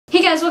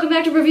guys, welcome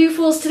back to Review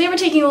Fools. Today we're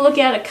taking a look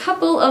at a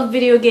couple of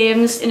video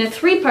games in a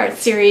three-part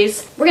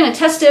series. We're going to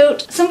test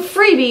out some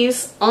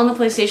freebies on the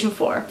PlayStation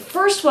 4.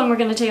 First one we're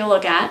going to take a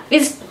look at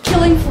is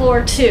Killing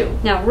Floor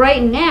 2. Now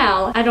right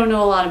now, I don't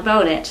know a lot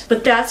about it,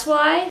 but that's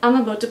why I'm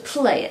about to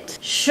play it,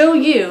 show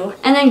you,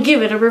 and then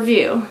give it a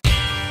review.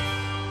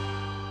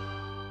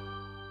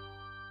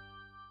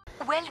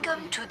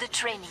 Welcome to the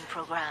training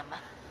program.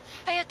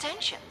 Pay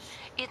attention.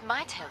 It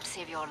might help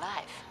save your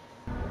life.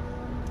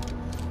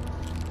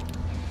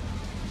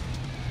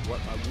 What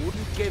I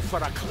wouldn't give for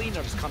a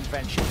cleaners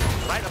convention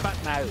right about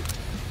now.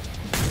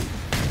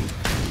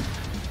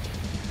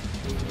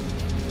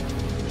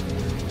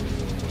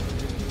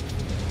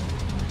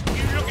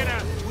 You looking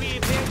at wee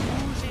bit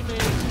woozy,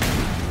 mate.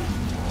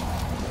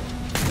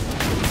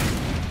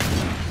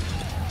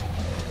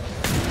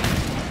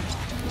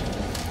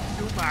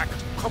 You Mac,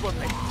 cover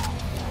me.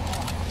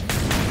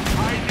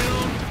 I know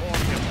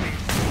for you, please.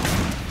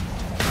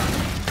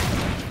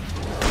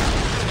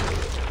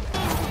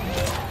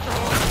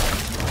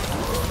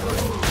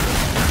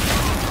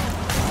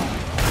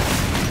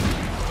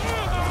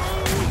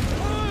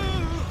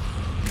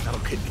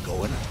 Keep me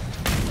going.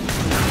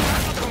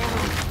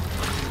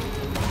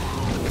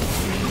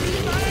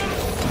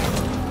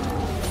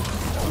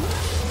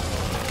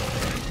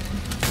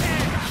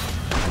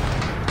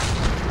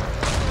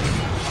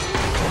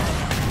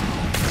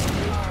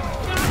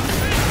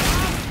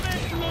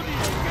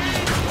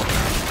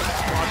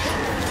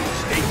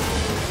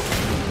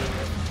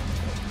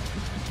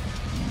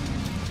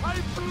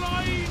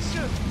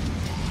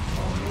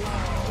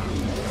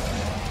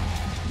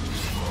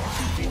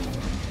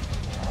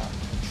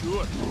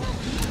 Sure.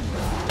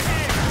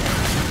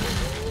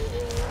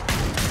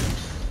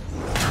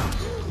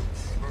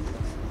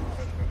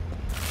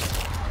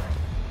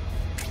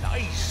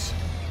 Nice.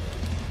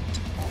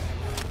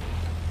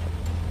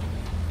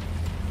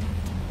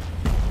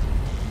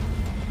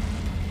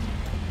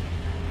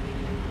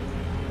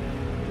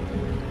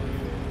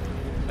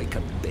 I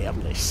can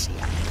barely see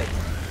a thing.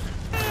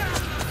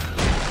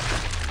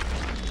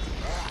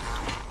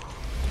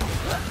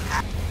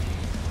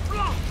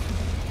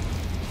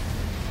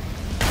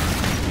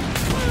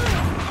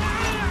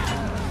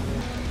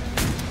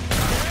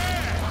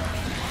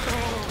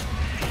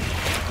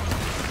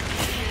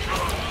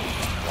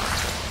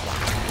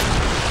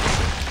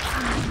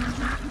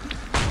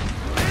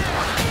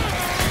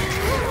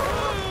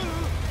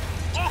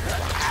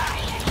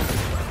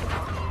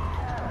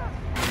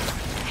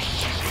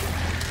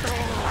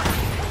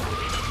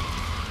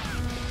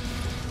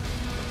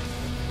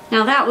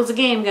 Now that was a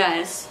game,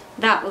 guys.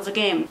 That was a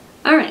game.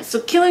 Alright,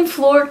 so Killing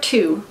Floor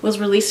 2 was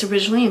released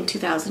originally in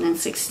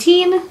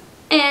 2016,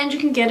 and you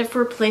can get it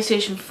for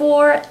PlayStation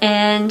 4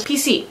 and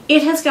PC.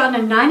 It has gotten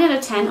a 9 out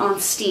of 10 on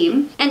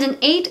Steam, and an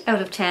 8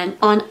 out of 10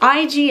 on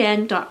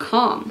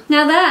IGN.com.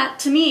 Now that,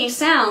 to me,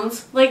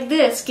 sounds like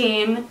this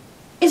game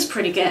is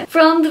pretty good.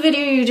 From the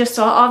video you just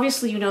saw,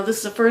 obviously you know this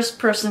is a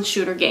first-person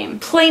shooter game.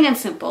 Plain and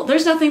simple.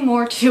 There's nothing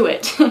more to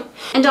it.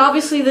 And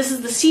obviously this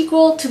is the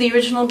sequel to the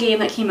original game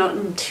that came out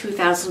in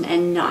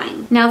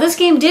 2009. Now this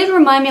game did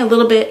remind me a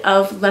little bit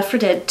of Left 4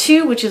 Dead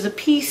 2, which is a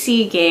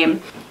PC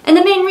game. And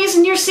the main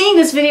reason you're seeing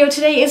this video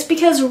today is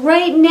because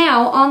right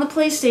now on the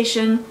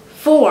PlayStation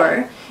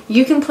 4,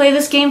 you can play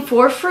this game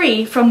for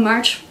free from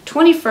March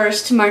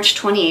 21st to March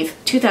 28th,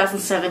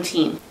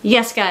 2017.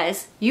 Yes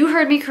guys, you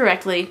heard me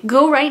correctly.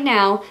 Go right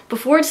now,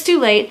 before it's too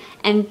late,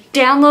 and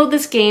download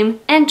this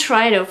game and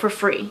try it out for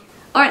free.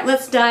 Alright,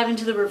 let's dive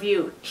into the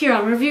review. Here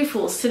on Review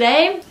Fools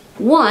today,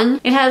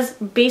 1, it has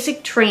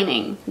basic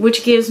training,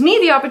 which gives me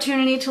the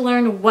opportunity to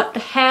learn what the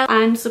hell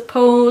I'm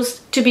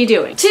supposed to be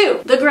doing.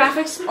 2, the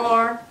graphics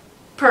are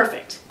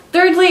perfect.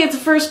 Thirdly, it's a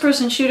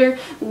first-person shooter,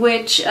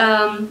 which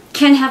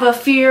can have a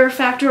fear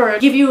factor or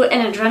give you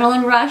an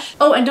adrenaline rush.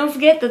 Oh, and don't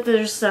forget that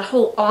there's a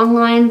whole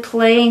online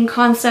playing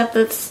concept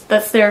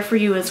that's there for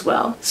you as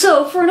well.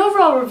 So, for an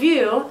overall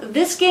review,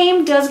 this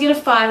game does get a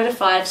 5 out of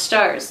 5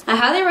 stars. I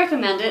highly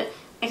recommend it,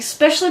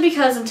 especially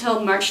because until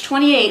March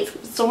 28th,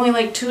 it's only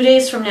like 2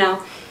 days from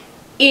now,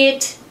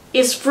 it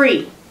is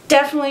free.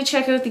 Definitely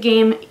check out the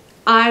game.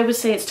 I would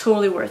say it's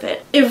totally worth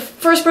it. If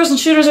first-person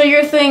shooters are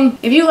your thing,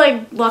 if you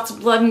like lots of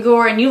blood and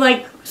gore and you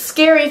like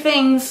scary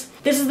things,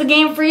 this is the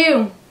game for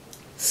you.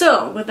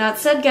 So, with that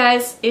said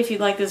guys, if you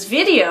like this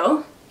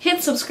video,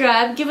 hit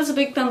subscribe, give us a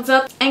big thumbs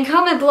up, and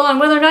comment below on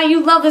whether or not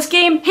you love this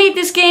game, hate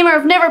this game, or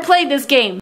have never played this game.